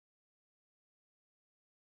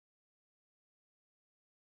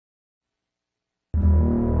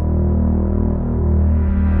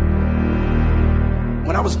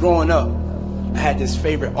When I was growing up, I had this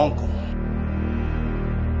favorite uncle.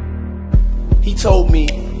 He told me,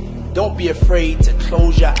 don't be afraid to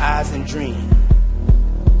close your eyes and dream,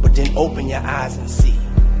 but then open your eyes and see.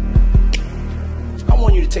 I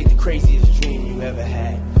want you to take the craziest dream you ever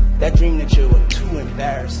had, that dream that you were too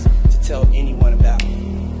embarrassed to tell anyone about.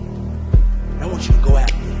 And I want you to go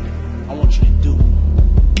after it. I want you to do it.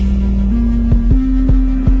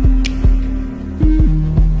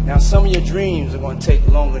 Now, some of your dreams are going to take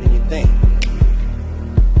longer than you think.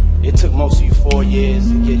 It took most of you 4 years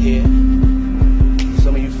to get here.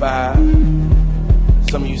 Some of you 5.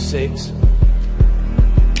 Some of you 6.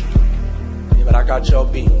 Yeah, but I got y'all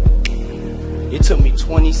beat. It took me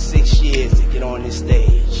 26 years to get on this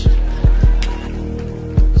stage.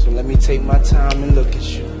 So let me take my time and look at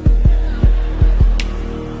you.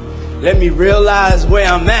 Let me realize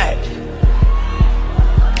where I'm at.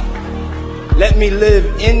 Let me live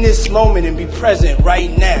in this moment and be present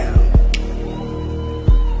right now.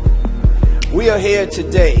 We are here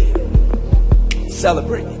today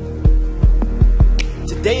celebrating.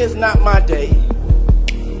 Today is not my day.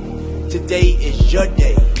 Today is your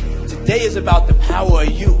day. Today is about the power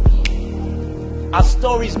of you. Our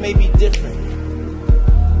stories may be different.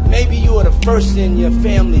 Maybe you are the first in your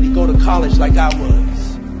family to go to college like I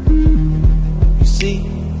was. You see,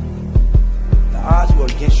 the odds were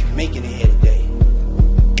against you making it here today.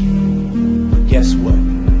 But guess what?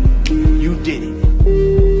 You did it.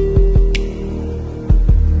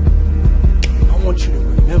 I want you to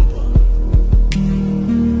remember,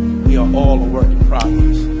 we are all a work in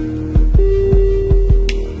progress.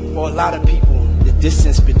 For a lot of people, the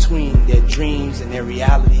distance between their dreams and their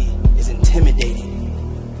reality is intimidating.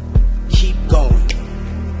 Keep going.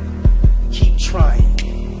 Keep trying.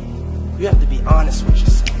 You have to be honest with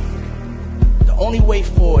yourself. The only way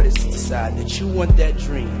forward is to decide that you want that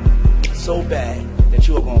dream so bad that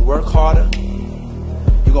you are going to work harder,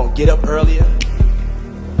 you're going to get up earlier,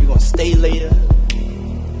 you're going to stay later,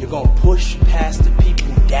 you're going to push past the people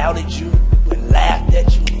who doubted you, who laughed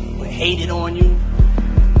at you, who hated on you.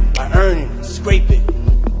 By earning, scraping,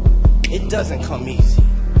 it doesn't come easy.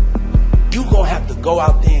 You're going to have to go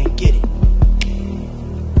out there and get it.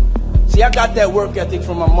 See, I got that work ethic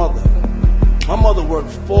from my mother. My mother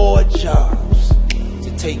worked 4 jobs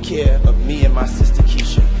to take care of me and my sister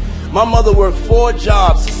Keisha. My mother worked 4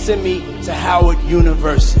 jobs to send me to Howard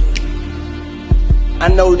University. I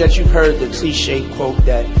know that you've heard the cliche quote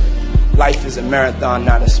that life is a marathon,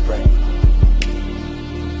 not a sprint.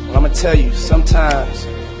 Well, I'm going to tell you, sometimes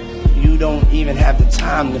you don't even have the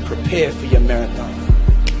time to prepare for your marathon.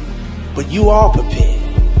 But you are prepared.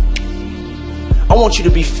 I want you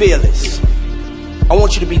to be fearless. I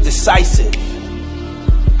want you to be decisive.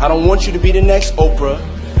 I don't want you to be the next Oprah.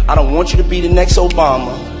 I don't want you to be the next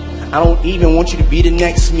Obama. I don't even want you to be the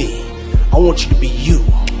next me. I want you to be you.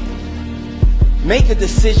 Make a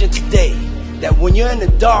decision today that when you're in the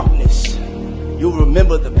darkness, you'll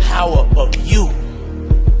remember the power of you.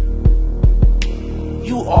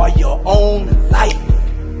 You are your own light.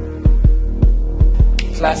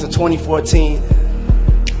 Class of 2014,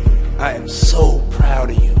 I am so proud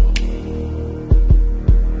of you.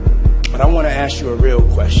 But I want to ask you a real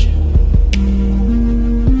question.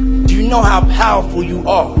 Do you know how powerful you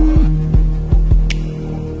are?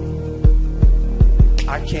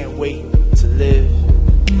 I can't wait to live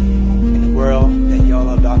in the world that y'all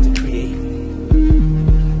are about to create.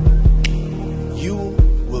 You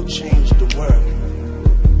will change the world.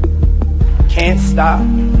 Can't stop,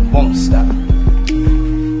 won't stop.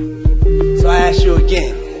 So I ask you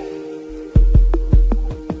again,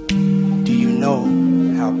 do you know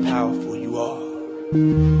how powerful you are?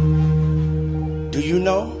 Do you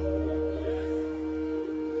know?